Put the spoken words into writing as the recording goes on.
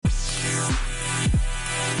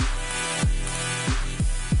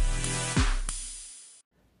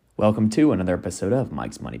Welcome to another episode of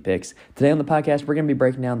Mike's Money Picks. Today on the podcast, we're going to be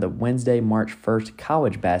breaking down the Wednesday, March 1st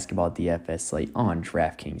college basketball DFS slate on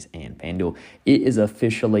DraftKings and FanDuel. It is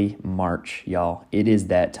officially March, y'all. It is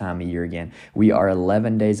that time of year again. We are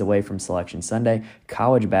 11 days away from Selection Sunday.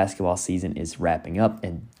 College basketball season is wrapping up,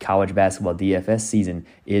 and college basketball DFS season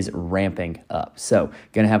is ramping up. So,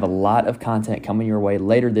 going to have a lot of content coming your way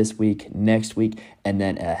later this week, next week, and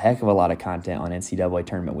then a heck of a lot of content on NCAA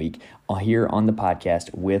Tournament Week here on the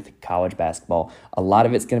podcast with college basketball. A lot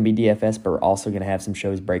of it's going to be DFS, but we're also going to have some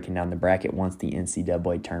shows breaking down the bracket once the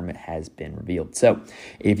NCAA tournament has been revealed. So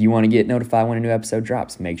if you want to get notified when a new episode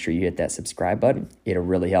drops, make sure you hit that subscribe button. It'll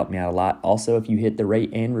really help me out a lot. Also, if you hit the rate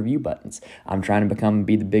and review buttons, I'm trying to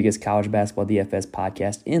be the biggest college basketball DFS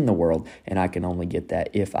podcast in the world, and I can only get that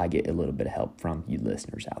if I get a little bit of help from you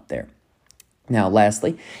listeners out there. Now,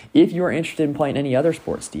 lastly, if you are interested in playing any other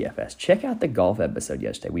sports DFS, check out the golf episode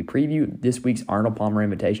yesterday. We previewed this week's Arnold Palmer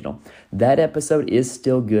Invitational. That episode is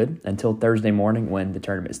still good until Thursday morning when the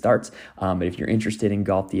tournament starts. But if you're interested in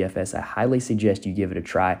golf DFS, I highly suggest you give it a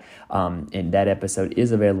try. And that episode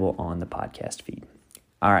is available on the podcast feed.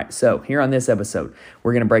 All right, so here on this episode,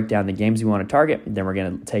 we're going to break down the games we want to target. Then we're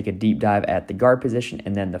going to take a deep dive at the guard position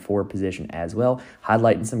and then the forward position as well,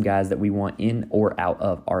 highlighting some guys that we want in or out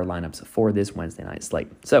of our lineups for this Wednesday night slate.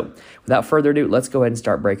 So without further ado, let's go ahead and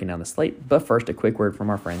start breaking down the slate. But first, a quick word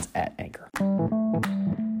from our friends at Anchor.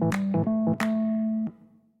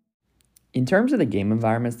 In terms of the game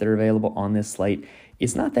environments that are available on this slate,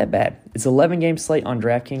 it's not that bad. It's an 11-game slate on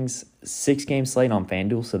DraftKings, 6-game slate on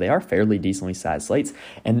FanDuel, so they are fairly decently sized slates,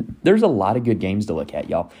 and there's a lot of good games to look at,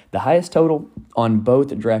 y'all. The highest total on both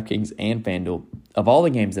DraftKings and FanDuel of all the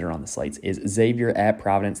games that are on the slates is Xavier at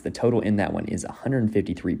Providence. The total in that one is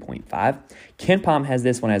 153.5. KenPom has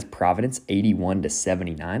this one as Providence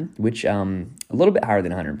 81-79, which a little bit higher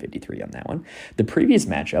than 153 on that one. The previous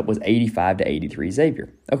matchup was 85-83 Xavier.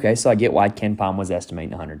 Okay, so I get why KenPom was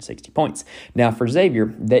estimating 160 points. Now for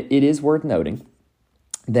Xavier, that it is worth noting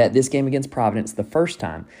that this game against Providence, the first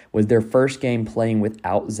time, was their first game playing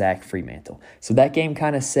without Zach Freemantle. So that game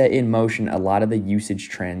kind of set in motion a lot of the usage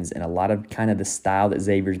trends and a lot of kind of the style that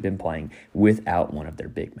Xavier's been playing without one of their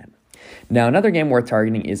big men. Now, another game worth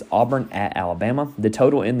targeting is Auburn at Alabama. The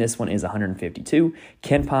total in this one is 152.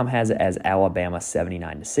 KenPom has it as Alabama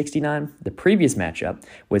 79-69. The previous matchup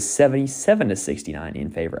was 77-69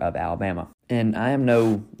 in favor of Alabama. And I am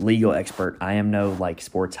no legal expert. I am no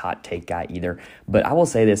sports hot take guy either. But I will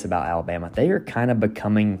say this about Alabama. They are kind of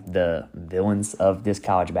becoming the villains of this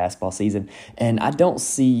college basketball season. And I don't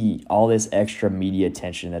see all this extra media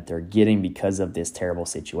attention that they're getting because of this terrible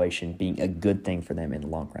situation being a good thing for them in the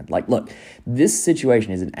long run. Look, this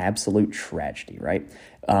situation is an absolute tragedy, right?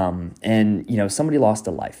 And somebody lost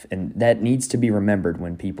a life. And that needs to be remembered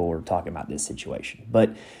when people are talking about this situation.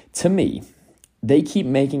 But to me, they keep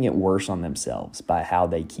making it worse on themselves by how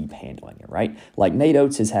they keep handling it, right? Like Nate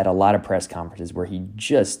Oates has had a lot of press conferences where he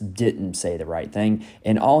just didn't say the right thing.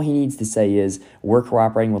 And all he needs to say is, we're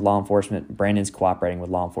cooperating with law enforcement. Brandon's cooperating with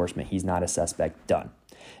law enforcement. He's not a suspect. Done.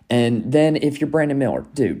 And then if you're Brandon Miller,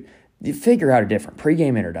 dude, you figure out a different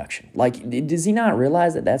pregame introduction. Does he not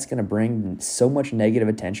realize that that's going to bring so much negative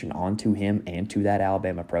attention onto him and to that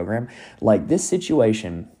Alabama program? This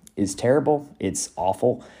situation is terrible. It's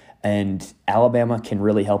awful. And Alabama can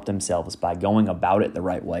really help themselves by going about it the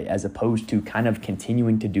right way, as opposed to kind of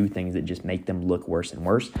continuing to do things that just make them look worse and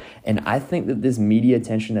worse. And I think that this media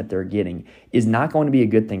attention that they're getting is not going to be a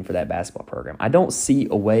good thing for that basketball program. I don't see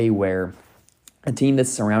a way where a team that's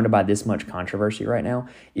surrounded by this much controversy right now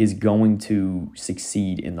is going to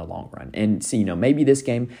succeed in the long run. And see, maybe this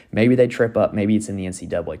game, maybe they trip up, maybe it's in the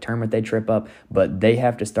NCAA tournament they trip up, but they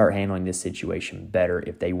have to start handling this situation better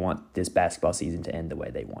if they want this basketball season to end the way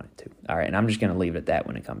they want it to. All right, and I'm just going to leave it at that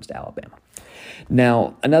when it comes to Alabama.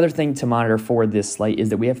 Now, another thing to monitor for this slate is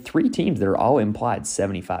that we have 3 teams that are all implied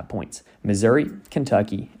 75 points. Missouri,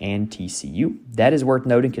 Kentucky, and TCU. That is worth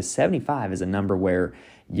noting because 75 is a number where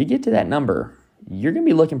you get to that number, you're going to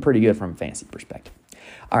be looking pretty good from a fantasy perspective.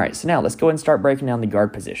 All right, so now let's go ahead and start breaking down the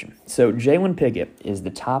guard position. So Jalen Pickett is the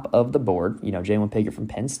top of the board. Jalen Pickett from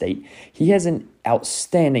Penn State. He has an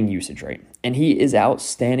outstanding usage rate, and he is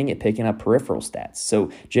outstanding at picking up peripheral stats. So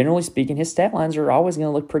generally speaking, his stat lines are always going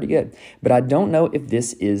to look pretty good. But I don't know if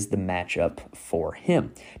this is the matchup for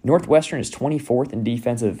him. Northwestern is 24th in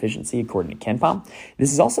defensive efficiency according to KenPom.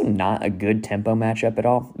 This is also not a good tempo matchup at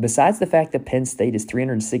all. Besides the fact that Penn State is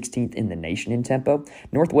 316th in the nation in tempo,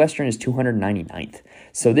 Northwestern is 299th.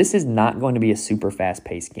 So this is not going to be a super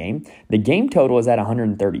fast-paced game. The game total is at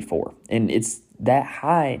 134, and it's that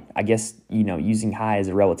high, I guess, using high as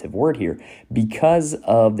a relative word here, because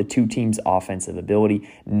of the two teams' offensive ability,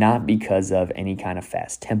 not because of any kind of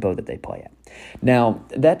fast tempo that they play at. Now,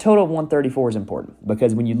 that total of 134 is important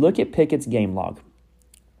because when you look at Pickett's game log,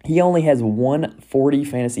 he only has 140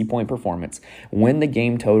 fantasy point performance when the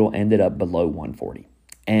game total ended up below 140.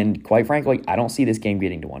 And quite frankly, I don't see this game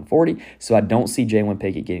getting to 140, so I don't see Jalen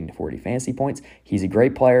Pickett getting to 40 fantasy points. He's a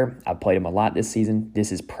great player. I've played him a lot this season.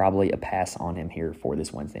 This is probably a pass on him here for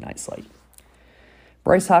this Wednesday night slate.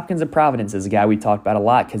 Bryce Hopkins of Providence is a guy we talked about a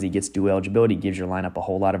lot because he gets dual eligibility, gives your lineup a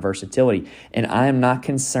whole lot of versatility. And I am not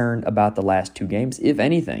concerned about the last two games. If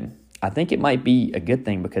anything, I think it might be a good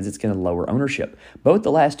thing because it's going to lower ownership. Both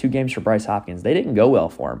the last two games for Bryce Hopkins, they didn't go well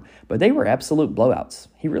for him, but they were absolute blowouts.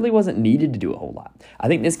 He really wasn't needed to do a whole lot. I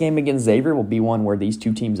think this game against Xavier will be one where these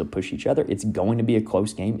two teams will push each other. It's going to be a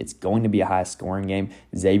close game. It's going to be a high-scoring game.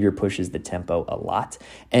 Xavier pushes the tempo a lot.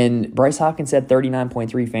 And Bryce Hopkins had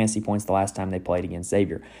 39.3 fantasy points the last time they played against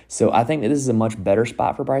Xavier. So I think that this is a much better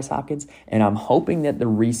spot for Bryce Hopkins, and I'm hoping that the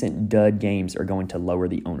recent dud games are going to lower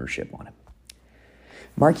the ownership on him.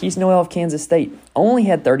 Marquise Noel of Kansas State only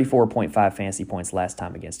had 34.5 fantasy points last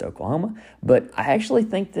time against Oklahoma, but I actually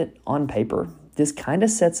think that on paper, this kind of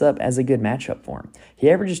sets up as a good matchup for him.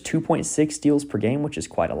 He averages 2.6 steals per game, which is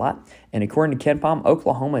quite a lot. And according to KenPom,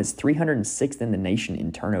 Oklahoma is 306th in the nation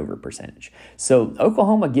in turnover percentage. So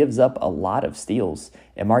Oklahoma gives up a lot of steals,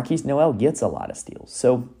 and Marquise Noel gets a lot of steals.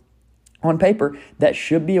 So on paper, that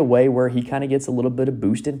should be a way where he kind of gets a little bit of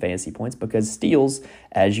boost in fantasy points because steals,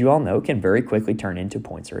 as you all know, can very quickly turn into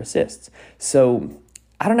points or assists. So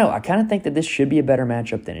I don't know. I kind of think that this should be a better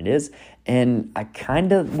matchup than it is, and I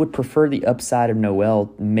kind of would prefer the upside of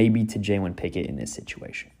Noel maybe to Jalen Pickett in this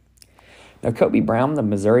situation. Now, Kobe Brown of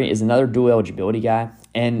Missouri is another dual eligibility guy,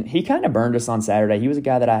 and he kind of burned us on Saturday. He was a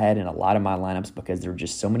guy that I had in a lot of my lineups because there were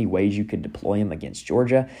just so many ways you could deploy him against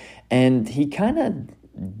Georgia, and he kind of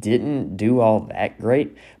didn't do all that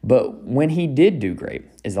great, but when he did do great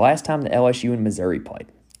is the last time the LSU and Missouri played.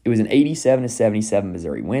 It was an 87-77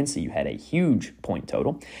 Missouri win, so you had a huge point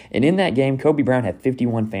total. And in that game, Kobe Brown had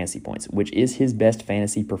 51 fantasy points, which is his best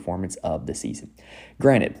fantasy performance of the season.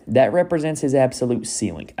 Granted, that represents his absolute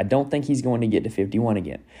ceiling. I don't think he's going to get to 51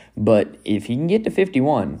 again, but if he can get to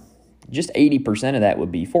 51, just 80% of that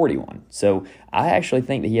would be 41. So I actually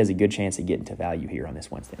think that he has a good chance of getting to value here on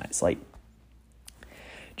this Wednesday night slate.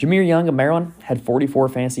 Jameer Young of Maryland had 44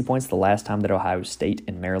 fantasy points the last time that Ohio State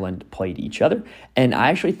and Maryland played each other. And I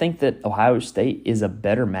actually think that Ohio State is a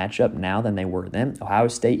better matchup now than they were then. Ohio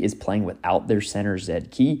State is playing without their center, Zed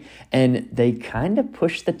Key, and they kind of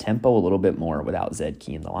push the tempo a little bit more without Zed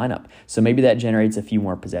Key in the lineup. So maybe that generates a few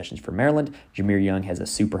more possessions for Maryland. Jameer Young has a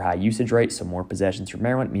super high usage rate, so more possessions for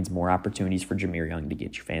Maryland means more opportunities for Jameer Young to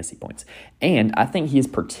get you fantasy points. And I think he is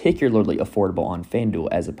particularly affordable on FanDuel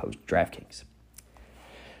as opposed to DraftKings.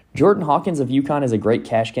 Jordan Hawkins of UConn is a great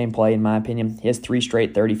cash game play, in my opinion. He has 3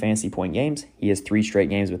 straight 30 fantasy point games. He has 3 straight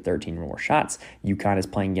games with 13 or more shots. UConn is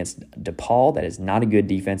playing against DePaul. That is not a good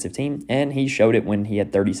defensive team, and he showed it when he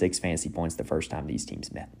had 36 fantasy points the first time these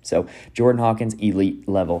teams met. So Jordan Hawkins, elite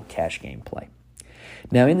level cash game play.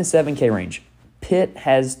 Now in the 7K range, Pitt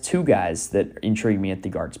has 2 guys that intrigue me at the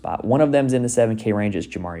guard spot. One of them's in the 7K range is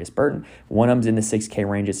Jamarius Burton. One of them's in the 6K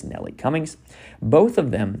range is Nelly Cummings. Both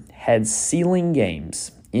of them had ceiling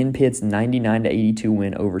games in Pitt's 99-82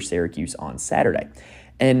 win over Syracuse on Saturday.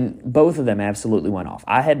 And both of them absolutely went off.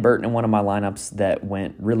 I had Burton in one of my lineups that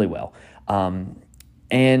went really well.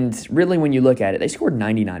 And really, when you look at it, they scored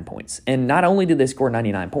 99 points. And not only did they score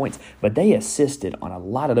 99 points, but they assisted on a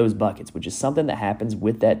lot of those buckets, which is something that happens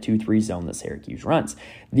with that 2-3 zone that Syracuse runs.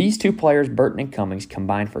 These 2 players, Burton and Cummings,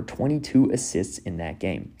 combined for 22 assists in that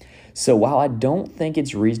game. So while I don't think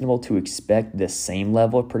it's reasonable to expect the same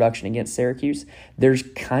level of production against Syracuse, there's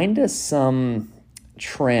kind of some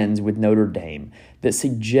trends with Notre Dame that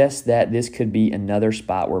suggest that this could be another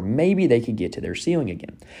spot where maybe they could get to their ceiling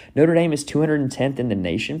again. Notre Dame is 210th in the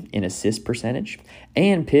nation in assist percentage,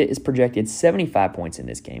 and Pitt is projected 75 points in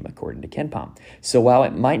this game, according to KenPom. So while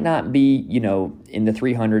it might not be, in the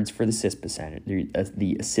 300s for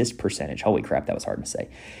the assist percentage, holy crap, that was hard to say,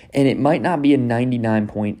 and it might not be a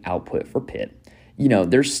 99-point output for Pitt,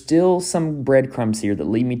 there's still some breadcrumbs here that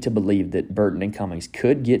lead me to believe that Burton and Cummings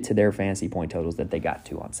could get to their fantasy point totals that they got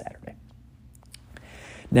to on Saturday.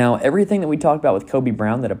 Now, everything that we talked about with Kobe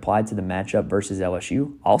Brown that applied to the matchup versus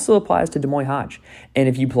LSU also applies to D'Moy Hodge. And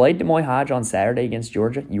if you played D'Moy Hodge on Saturday against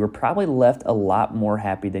Georgia, you were probably left a lot more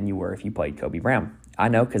happy than you were if you played Kobe Brown. I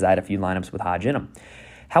know, because I had a few lineups with Hodge in them.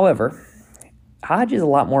 However, Hodge is a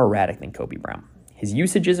lot more erratic than Kobe Brown. His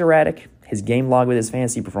usage is erratic. His game log with his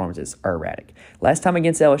fantasy performances are erratic. Last time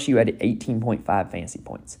against LSU, had 18.5 fantasy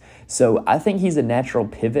points. So I think he's a natural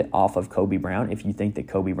pivot off of Kobe Brown if you think that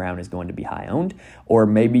Kobe Brown is going to be high owned, or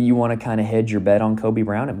maybe you want to kind of hedge your bet on Kobe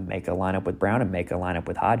Brown and make a lineup with Brown and make a lineup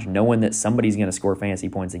with Hodge, knowing that somebody's going to score fantasy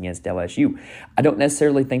points against LSU. I don't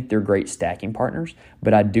necessarily think they're great stacking partners,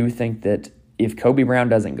 but I do think that if Kobe Brown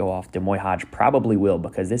doesn't go off, Demoy Hodge probably will,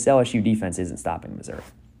 because this LSU defense isn't stopping Missouri.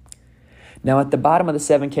 Now, at the bottom of the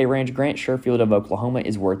 7K range, Grant Sherfield of Oklahoma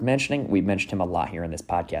is worth mentioning. We've mentioned him a lot here in this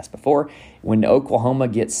podcast before. When Oklahoma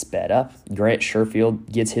gets sped up, Grant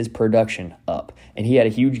Sherfield gets his production up. And he had a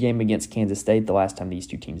huge game against Kansas State the last time these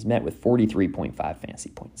two teams met with 43.5 fantasy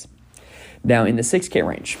points. Now, in the 6K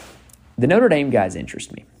range, the Notre Dame guys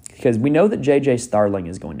interest me, because we know that J.J. Starling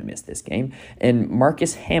is going to miss this game, and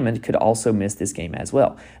Marcus Hammond could also miss this game as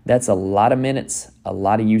well. That's a lot of minutes, a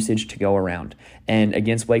lot of usage to go around. And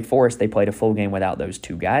against Wake Forest, they played a full game without those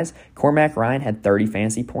two guys. Cormac Ryan had 30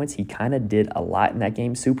 fantasy points. He kind of did a lot in that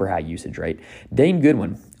game, super high usage rate. Dane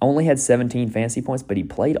Goodwin only had 17 fantasy points, but he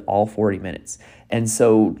played all 40 minutes. And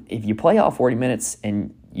so if you play all 40 minutes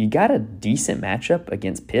and you got a decent matchup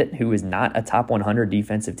against Pitt, who is not a top 100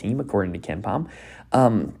 defensive team, according to KenPom,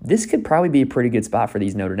 this could probably be a pretty good spot for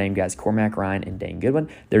these Notre Dame guys, Cormac Ryan and Dane Goodwin.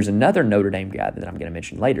 There's another Notre Dame guy that I'm going to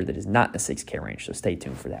mention later that is not in the 6K range, so stay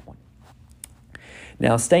tuned for that one.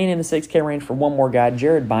 Now, staying in the 6K range for one more guy,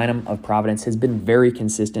 Jared Bynum of Providence has been very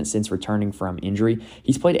consistent since returning from injury.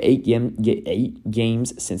 He's played 8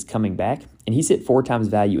 games since coming back, and he's hit 4 times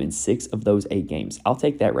value in 6 of those 8 games. I'll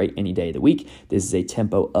take that rate any day of the week. This is a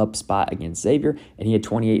tempo up spot against Xavier, and he had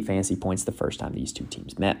 28 fantasy points the first time these two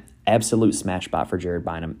teams met. Absolute smash spot for Jared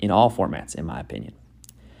Bynum in all formats, in my opinion.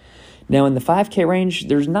 Now, in the 5K range,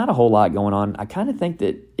 there's not a whole lot going on. I kind of think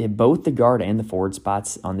that in both the guard and the forward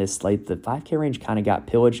spots on this slate, the 5K range kind of got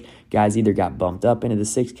pillaged. Guys either got bumped up into the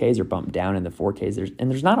 6Ks or bumped down in the 4Ks.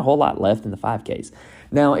 There's not a whole lot left in the 5Ks.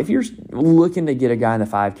 Now, if you're looking to get a guy in the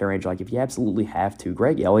 5K range, like if you absolutely have to,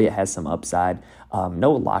 Greg Elliott has some upside.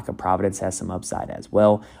 Noah Locke of Providence has some upside as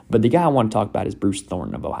well. But the guy I want to talk about is Bruce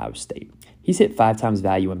Thornton of Ohio State. He's hit 5 times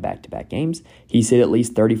value in back-to-back games. He's hit at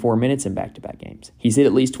least 34 minutes in back-to-back games. He's hit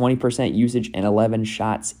at least 20% usage and 11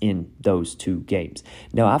 shots in those 2 games.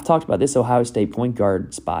 Now, I've talked about this Ohio State point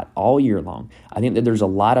guard spot all year long. I think that there's a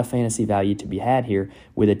lot of fantasy value to be had here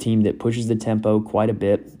with a team that pushes the tempo quite a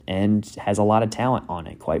bit and has a lot of talent on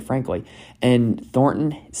it, quite frankly. And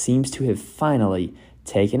Thornton seems to have finally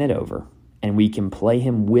taken it over. And we can play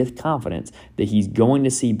him with confidence that he's going to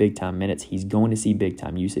see big-time minutes, he's going to see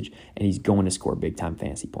big-time usage, and he's going to score big-time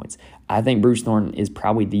fantasy points. I think Bruce Thornton is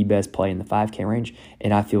probably the best play in the 5K range,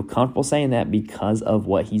 and I feel comfortable saying that because of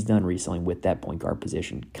what he's done recently with that point guard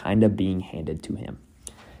position kind of being handed to him.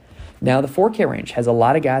 Now, the 4K range has a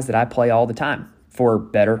lot of guys that I play all the time, for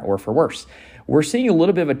better or for worse. We're seeing a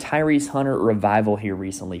little bit of a Tyrese Hunter revival here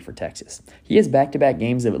recently for Texas. He has back-to-back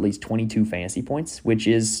games of at least 22 fantasy points, which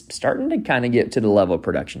is starting to kind of get to the level of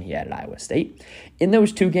production he had at Iowa State. In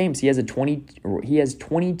those 2 games, he has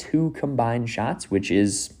 22 combined shots, which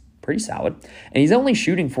is pretty solid. And he's only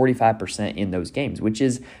shooting 45% in those games, which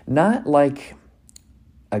is not like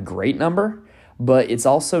a great number, but it's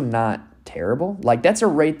also not terrible. Like, that's a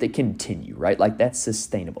rate that can continue, right? Like, that's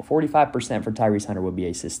sustainable. 45% for Tyrese Hunter would be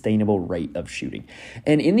a sustainable rate of shooting.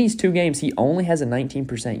 And in these 2 games, he only has a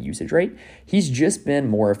 19% usage rate. He's just been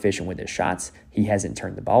more efficient with his shots. He hasn't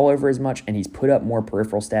turned the ball over as much, and he's put up more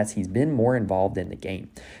peripheral stats. He's been more involved in the game.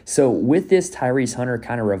 So with this Tyrese Hunter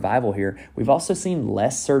kind of revival here, we've also seen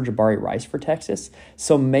less Sir'Jabari Rice for Texas.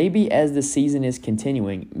 So maybe as the season is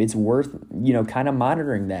continuing, it's worth, kind of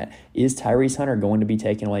monitoring that. Is Tyrese Hunter going to be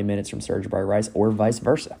taking away minutes from Sir'Jabari Rice or vice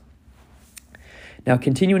versa? Now,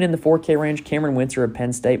 continuing in the 4K range, Cameron Winter of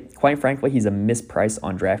Penn State. Quite frankly, he's a misprice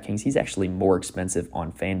on DraftKings. He's actually more expensive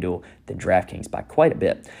on FanDuel than DraftKings by quite a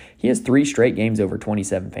bit. He has 3 straight games over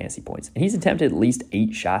 27 fantasy points, and he's attempted at least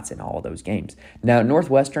 8 shots in all of those games. Now,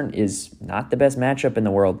 Northwestern is not the best matchup in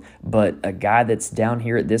the world, but a guy that's down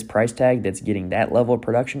here at this price tag that's getting that level of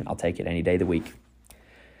production, I'll take it any day of the week.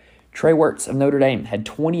 Trey Wirtz of Notre Dame had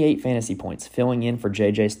 28 fantasy points, filling in for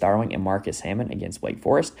J.J. Starling and Marcus Hammond against Wake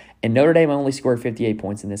Forest, and Notre Dame only scored 58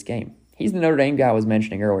 points in this game. He's the Notre Dame guy I was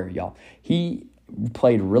mentioning earlier, y'all. He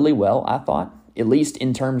played really well, I thought, at least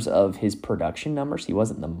in terms of his production numbers. He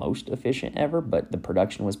wasn't the most efficient ever, but the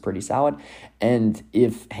production was pretty solid. And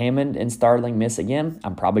if Hammond and Starling miss again,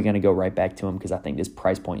 I'm probably going to go right back to him because I think this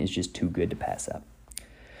price point is just too good to pass up.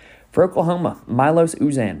 For Oklahoma, Milos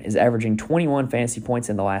Uzan is averaging 21 fantasy points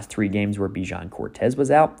in the last 3 games where Bijan Cortez was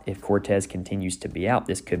out. If Cortez continues to be out,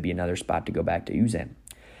 this could be another spot to go back to Uzan.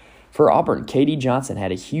 For Auburn, KD Johnson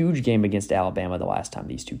had a huge game against Alabama the last time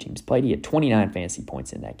these two teams played. He had 29 fantasy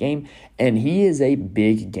points in that game, and he is a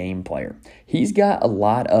big game player. He's got a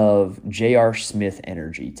lot of J.R. Smith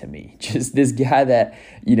energy to me. Just this guy that,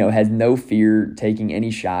 has no fear taking any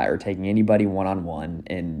shot or taking anybody one-on-one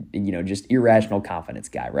and, just irrational confidence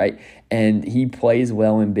guy, right? And he plays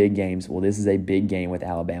well in big games. Well, this is a big game with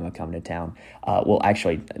Alabama coming to town.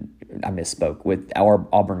 Actually, I misspoke, with our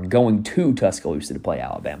Auburn going to Tuscaloosa to play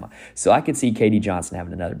Alabama. So I could see KD Johnson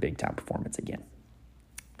having another big-time performance again.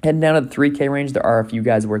 Heading down to the 3K range, there are a few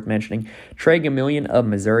guys worth mentioning. Trey Gamillion of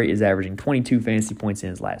Missouri is averaging 22 fantasy points in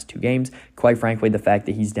his last 2 games. Quite frankly, the fact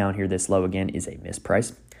that he's down here this low again is a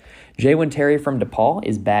misprice. Jaywin Terry from DePaul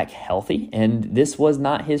is back healthy, and this was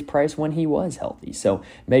not his price when he was healthy. So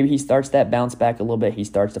maybe he starts that bounce back a little bit. He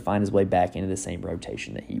starts to find his way back into the same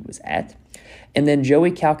rotation that he was at. And then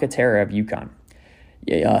Joey Calcaterra of UConn.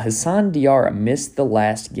 Hassan Diarra missed the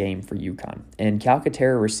last game for UConn, and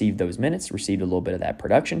Calcaterra received those minutes, received a little bit of that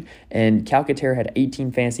production, and Calcaterra had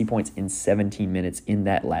 18 fantasy points in 17 minutes in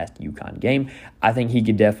that last UConn game. I think he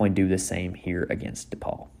could definitely do the same here against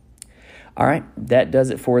DePaul. All right, that does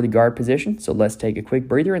it for the guard position, so let's take a quick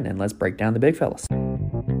breather and then let's break down the big fellas.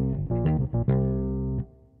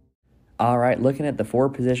 All right, looking at the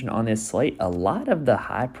forward position on this slate, a lot of the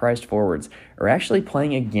high-priced forwards are actually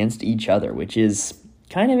playing against each other, which is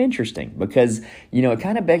kind of interesting because, it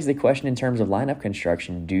kind of begs the question in terms of lineup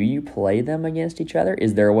construction. Do you play them against each other?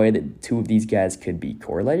 Is there a way that two of these guys could be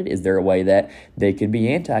correlated? Is there a way that they could be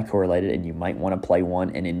anti-correlated and you might want to play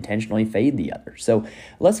one and intentionally fade the other? So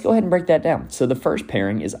let's go ahead and break that down. So the first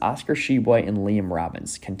pairing is Oscar Tshiebwe and Liam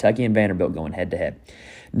Robbins, Kentucky and Vanderbilt going head-to-head.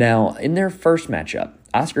 Now, in their first matchup,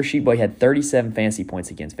 Oscar Tshiebwe had 37 fantasy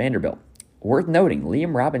points against Vanderbilt. Worth noting,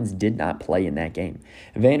 Liam Robbins did not play in that game.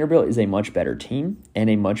 Vanderbilt is a much better team and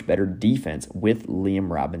a much better defense with Liam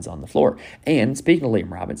Robbins on the floor. And speaking of Liam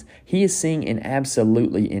Robbins, he is seeing an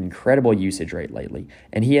absolutely incredible usage rate lately,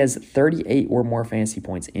 and he has 38 or more fantasy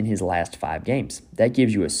points in his last 5 games. That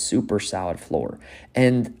gives you a super solid floor.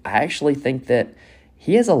 And I actually think that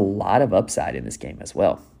he has a lot of upside in this game as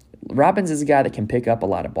well. Robbins is a guy that can pick up a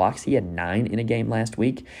lot of blocks. He had 9 in a game last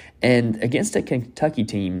week. And against a Kentucky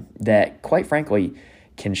team that, quite frankly,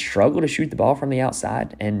 can struggle to shoot the ball from the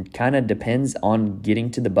outside and kind of depends on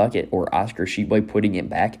getting to the bucket or Oscar Tshiebwe putting it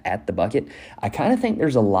back at the bucket, I kind of think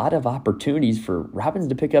there's a lot of opportunities for Robbins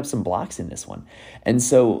to pick up some blocks in this one. And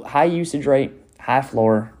so high usage rate, high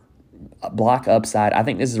floor, block upside. I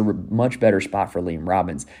think this is a much better spot for Liam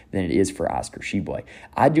Robbins than it is for Oscar Tshiebwe.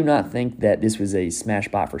 I do not think that this was a smash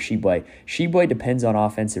spot for Tshiebwe. Tshiebwe depends on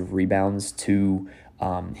offensive rebounds to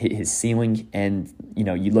hit his ceiling, and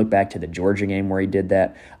you look back to the Georgia game where he did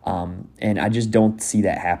that, and I just don't see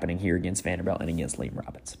that happening here against Vanderbilt and against Liam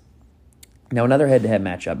Robbins. Now, another head-to-head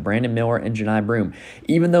matchup, Brandon Miller and Janai Broome.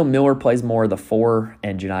 Even though Miller plays more of the 4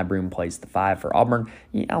 and Janai Broome plays the 5 for Auburn,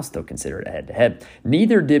 I'll still consider it a head-to-head.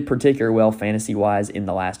 Neither did particularly well fantasy-wise in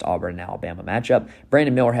the last Auburn and Alabama matchup.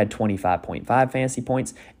 Brandon Miller had 25.5 fantasy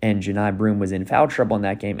points, and Janai Broome was in foul trouble in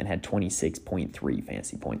that game and had 26.3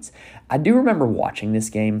 fantasy points. I do remember watching this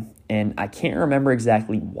game, and I can't remember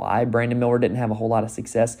exactly why Brandon Miller didn't have a whole lot of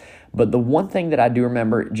success, but the one thing that I do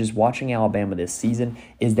remember just watching Alabama this season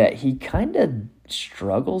is that he kind of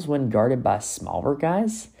struggles when guarded by smaller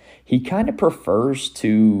guys. He kind of prefers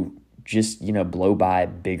to just, blow by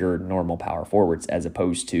bigger normal power forwards as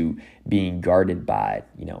opposed to being guarded by,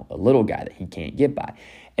 a little guy that he can't get by.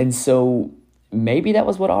 And so maybe that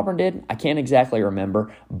was what Auburn did. I can't exactly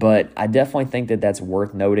remember, but I definitely think that that's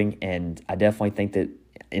worth noting, and I definitely think that,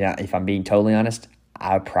 if I'm being totally honest,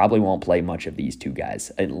 I probably won't play much of these two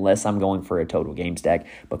guys unless I'm going for a total game stack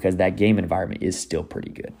because that game environment is still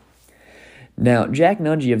pretty good. Now, Jack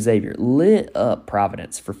Nungy of Xavier lit up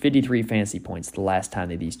Providence for 53 fantasy points the last time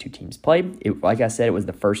that these two teams played. Like I said, it was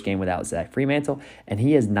the first game without Zach Freemantle, and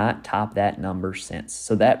he has not topped that number since.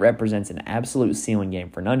 So that represents an absolute ceiling game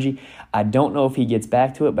for Nungy. I don't know if he gets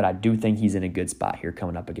back to it, but I do think he's in a good spot here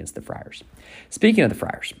coming up against the Friars. Speaking of the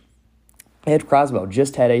Friars, Ed Croswell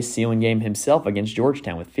just had a ceiling game himself against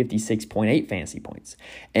Georgetown with 56.8 fantasy points.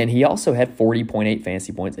 And he also had 40.8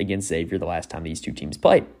 fantasy points against Xavier the last time these two teams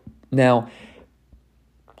played. Now,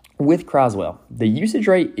 with Croswell, the usage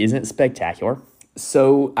rate isn't spectacular.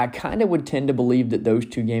 So I kind of would tend to believe that those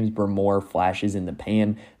two games were more flashes in the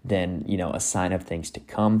pan than, a sign of things to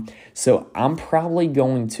come. So I'm probably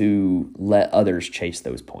going to let others chase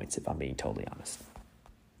those points if I'm being totally honest.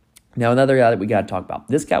 Now, another guy that we got to talk about.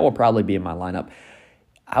 This guy will probably be in my lineup.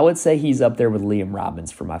 I would say he's up there with Liam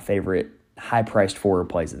Robbins for my favorite high-priced forward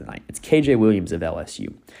plays of the night. It's KJ Williams of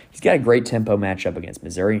LSU. He's got a great tempo matchup against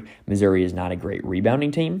Missouri. Missouri is not a great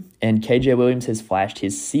rebounding team, and KJ Williams has flashed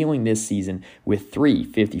his ceiling this season with 3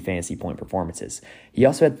 50 fantasy point performances. He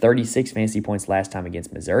also had 36 fantasy points last time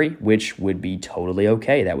against Missouri, which would be totally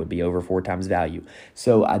okay. That would be over 4 times value.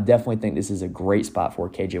 So I definitely think this is a great spot for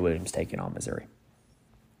KJ Williams taking on Missouri.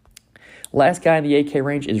 Last guy in the 8K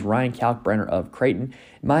range is Ryan Kalkbrenner of Creighton.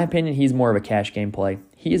 In my opinion, he's more of a cash game play.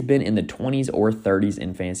 He has been in the 20s or 30s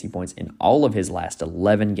in fantasy points in all of his last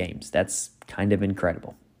 11 games. That's kind of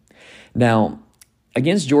incredible. Now,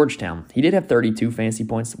 against Georgetown, he did have 32 fantasy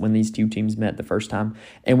points when these two teams met the first time,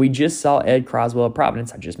 and we just saw Ed Croswell of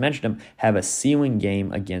Providence, I just mentioned him, have a ceiling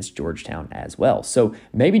game against Georgetown as well. So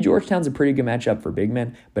maybe Georgetown's a pretty good matchup for big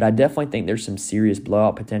men, but I definitely think there's some serious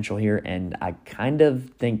blowout potential here, and I kind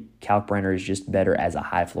of think Kalkbrenner is just better as a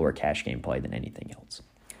high-floor cash game play than anything else.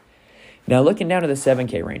 Now, looking down to the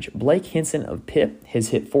 7K range, Blake Hinson of Pitt has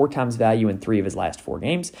hit 4 times value in 3 of his last 4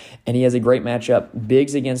 games, and he has a great matchup.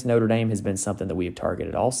 Bigs against Notre Dame has been something that we have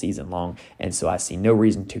targeted all season long, and so I see no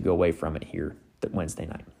reason to go away from it here Wednesday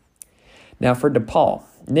night. Now, for DePaul,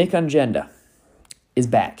 Nick Ungenda is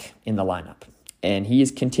back in the lineup, and he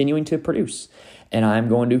is continuing to produce, and I'm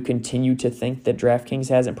going to continue to think that DraftKings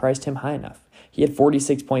hasn't priced him high enough. He had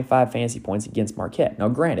 46.5 fantasy points against Marquette. Now,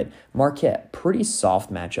 granted, Marquette, pretty soft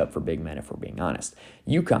matchup for big men, if we're being honest.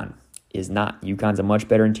 UConn is not. UConn's a much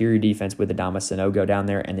better interior defense with Adama Sanogo down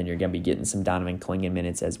there, and then you're going to be getting some Donovan Clingan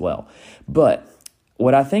minutes as well. But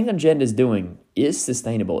what I think Ungenda is doing is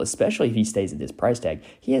sustainable, especially if he stays at this price tag.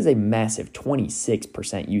 He has a massive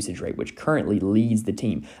 26% usage rate, which currently leads the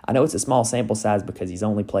team. I know it's a small sample size because he's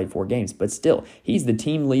only played 4 games, but still, he's the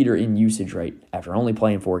team leader in usage rate after only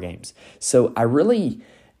playing 4 games. So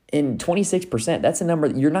in 26%, that's a number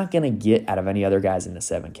that you're not going to get out of any other guys in the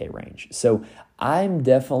 7K range. So I'm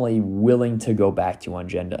definitely willing to go back to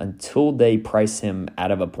Ungenda until they price him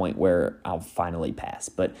out of a point where I'll finally pass.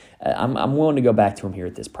 But I'm willing to go back to him here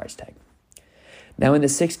at this price tag. Now, in the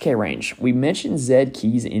 6K range, we mentioned Zed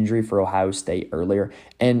Key's injury for Ohio State earlier,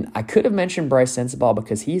 and I could have mentioned Bryce Sensabaugh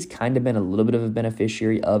because he's kind of been a little bit of a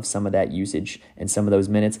beneficiary of some of that usage and some of those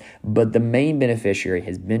minutes, but the main beneficiary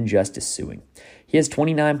has been Justice Sueing. He has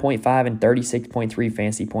 29.5 and 36.3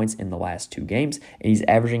 fantasy points in the last 2 games, and he's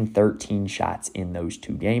averaging 13 shots in those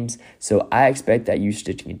 2 games. So I expect that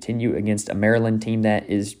usage to continue against a Maryland team that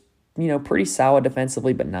is, pretty solid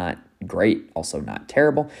defensively, but not great, also not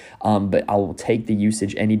terrible. But I will take the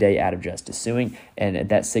usage any day out of Justice Sueing, and at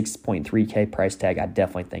that 6.3K price tag, I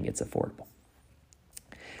definitely think it's affordable.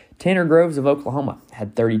 Tanner Groves of Oklahoma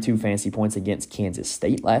had 32 fantasy points against Kansas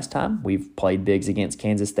State last time. We've played bigs against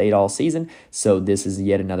Kansas State all season, so this is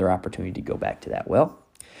yet another opportunity to go back to that well.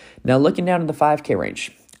 Now, looking down to the 5K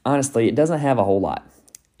range, honestly, it doesn't have a whole lot.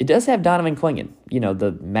 It does have Donovan Clingan,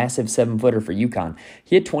 the massive 7-footer for UConn.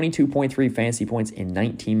 He had 22.3 fantasy points in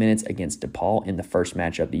 19 minutes against DePaul in the first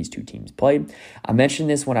matchup these two teams played. I mentioned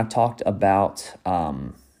this when I talked about...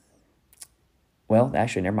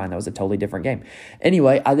 actually, never mind. That was a totally different game.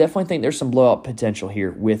 Anyway, I definitely think there's some blowout potential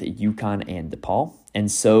here with UConn and DePaul. And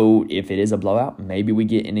so if it is a blowout, maybe we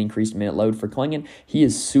get an increased minute load for Clingan. He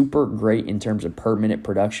is super great in terms of per minute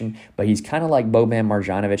production, but he's kind of like Boban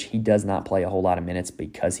Marjanovic. He does not play a whole lot of minutes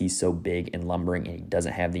because he's so big and lumbering and he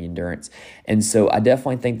doesn't have the endurance. And so I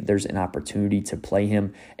definitely think that there's an opportunity to play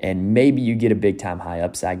him, and maybe you get a big-time high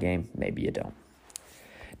upside game. Maybe you don't.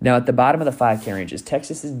 Now, at the bottom of the 5K range is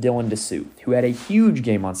Texas's Dylan Dessou, who had a huge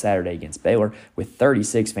game on Saturday against Baylor with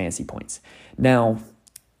 36 fantasy points. Now,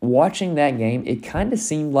 watching that game, it kind of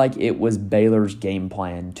seemed like it was Baylor's game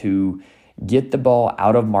plan to get the ball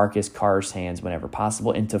out of Marcus Carr's hands whenever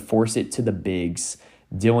possible and to force it to the bigs,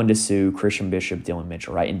 Dylan Dessou, Christian Bishop, Dylan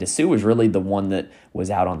Mitchell, right? And Dessou was really the one that was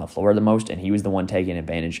out on the floor the most, and he was the one taking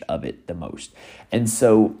advantage of it the most. And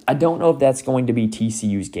so I don't know if that's going to be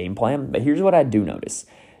TCU's game plan, but here's what I do notice.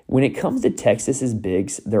 When it comes to Texas's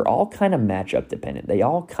bigs, they're all kind of matchup dependent. They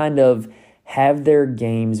all kind of have their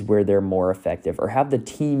games where they're more effective, or have the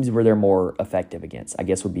teams where they're more effective against, I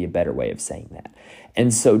guess would be a better way of saying that.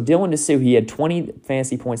 And so Dylan Dessou, he had 20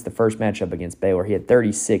 fantasy points the first matchup against Baylor. He had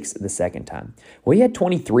 36 the second time. Well, he had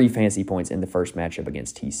 23 fantasy points in the first matchup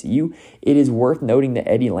against TCU. It is worth noting that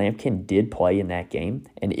Eddie Lampkin did play in that game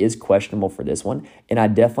and is questionable for this one. And I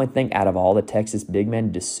definitely think out of all the Texas big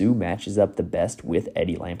men, Dessou matches up the best with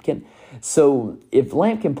Eddie Lampkin. So if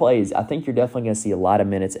Lampkin plays, I think you're definitely going to see a lot of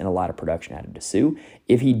minutes and a lot of production out of Dessou.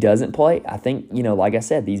 If he doesn't play, I think, like I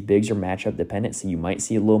said, these bigs are matchup dependent, so you might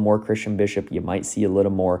see a little more Christian Bishop, you might see a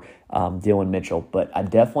little more Dylan Mitchell, but I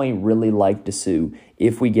definitely really like Dessou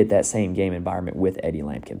if we get that same game environment with Eddie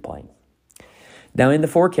Lampkin playing. Now in the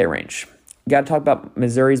 4K range, got to talk about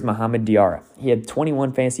Missouri's Mohamed Diarra. He had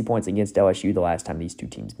 21 fantasy points against LSU the last time these two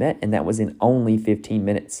teams met, and that was in only 15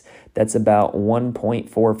 minutes. That's about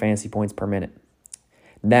 1.4 fantasy points per minute.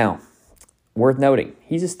 Now, worth noting,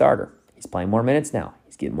 he's a starter. He's playing more minutes now.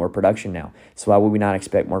 He's getting more production now. So why would we not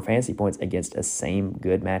expect more fantasy points against a same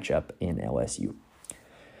good matchup in LSU?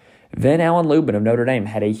 Van Allen Lubin of Notre Dame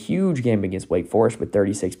had a huge game against Wake Forest with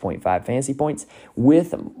 36.5 fantasy points.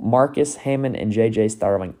 With Marcus Hammond and J.J.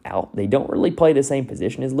 Starling out, they don't really play the same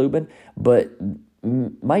position as Lubin, but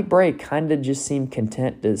Mike Bray kind of just seemed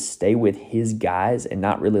content to stay with his guys and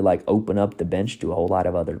not really like open up the bench to a whole lot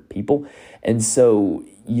of other people. And so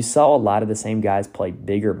you saw a lot of the same guys play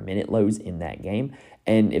bigger minute loads in that game.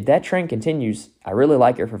 And if that trend continues, I really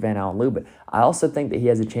like it for Van Allen Lubin. I also think that he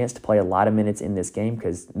has a chance to play a lot of minutes in this game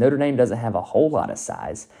because Notre Dame doesn't have a whole lot of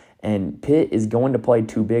size. And Pitt is going to play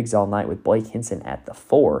two bigs all night with Blake Hinson at the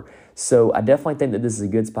 4. So I definitely think that this is a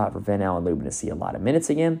good spot for Van Allen Lubin to see a lot of minutes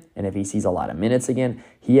again. And if he sees a lot of minutes again,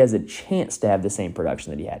 he has a chance to have the same production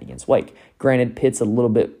that he had against Wake. Granted, Pitt's a little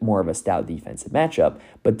bit more of a stout defensive matchup,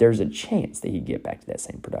 but there's a chance that he'd get back to that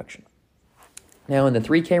same production. Now, in the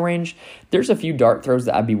 3K range, there's a few dart throws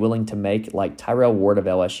that I'd be willing to make, like Tyrell Ward of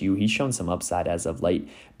LSU. He's shown some upside as of late.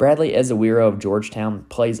 Bradley Ezewiro of Georgetown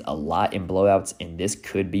plays a lot in blowouts, and this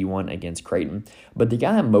could be one against Creighton. But the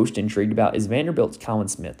guy I'm most intrigued about is Vanderbilt's Colin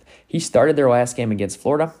Smith. He started their last game against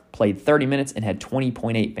Florida, played 30 minutes, and had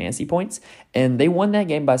 20.8 fantasy points, and they won that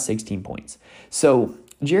game by 16 points. So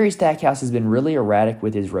Jerry Stackhouse has been really erratic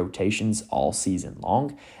with his rotations all season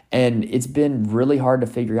long, and it's been really hard to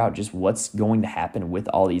figure out just what's going to happen with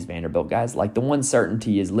all these Vanderbilt guys. Like, the one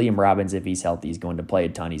certainty is Liam Robbins, if he's healthy, is going to play a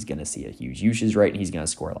ton. He's going to see a huge usage rate, and he's going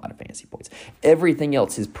to score a lot of fantasy points. Everything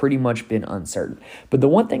else has pretty much been uncertain. But the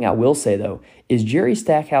one thing I will say, though, is Jerry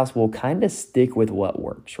Stackhouse will kind of stick with what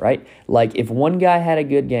works, right? Like, if one guy had a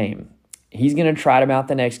good game, he's going to try him out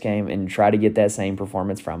the next game and try to get that same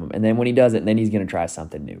performance from him. And then when he does it, then he's going to try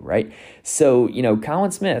something new, right? So,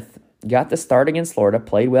 Colin Smith got the start against Florida,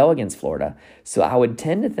 played well against Florida. So I would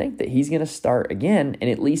tend to think that he's going to start again and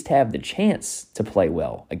at least have the chance to play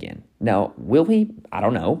well again. Now, will he? I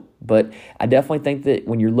don't know. But I definitely think that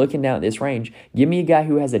when you're looking down at this range, give me a guy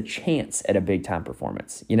who has a chance at a big-time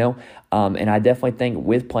performance, And I definitely think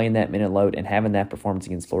with playing that minute load and having that performance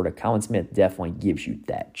against Florida, Colin Smith definitely gives you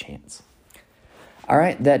that chance. All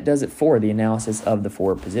right, that does it for the analysis of the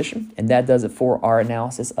forward position, and that does it for our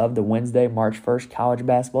analysis of the Wednesday, March 1st college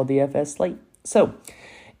basketball DFS slate. So,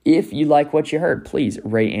 if you like what you heard, please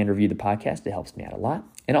rate and review the podcast. It helps me out a lot.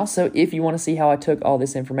 And also, if you want to see how I took all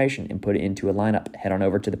this information and put it into a lineup, head on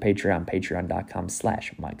over to the Patreon,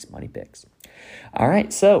 patreon.com/Mike's Money Picks. All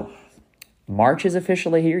right, so March is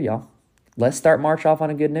officially here, y'all. Let's start March off on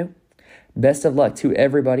a good note. Best of luck to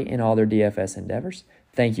everybody in all their DFS endeavors.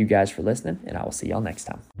 Thank you guys for listening, and I will see y'all next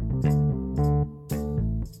time.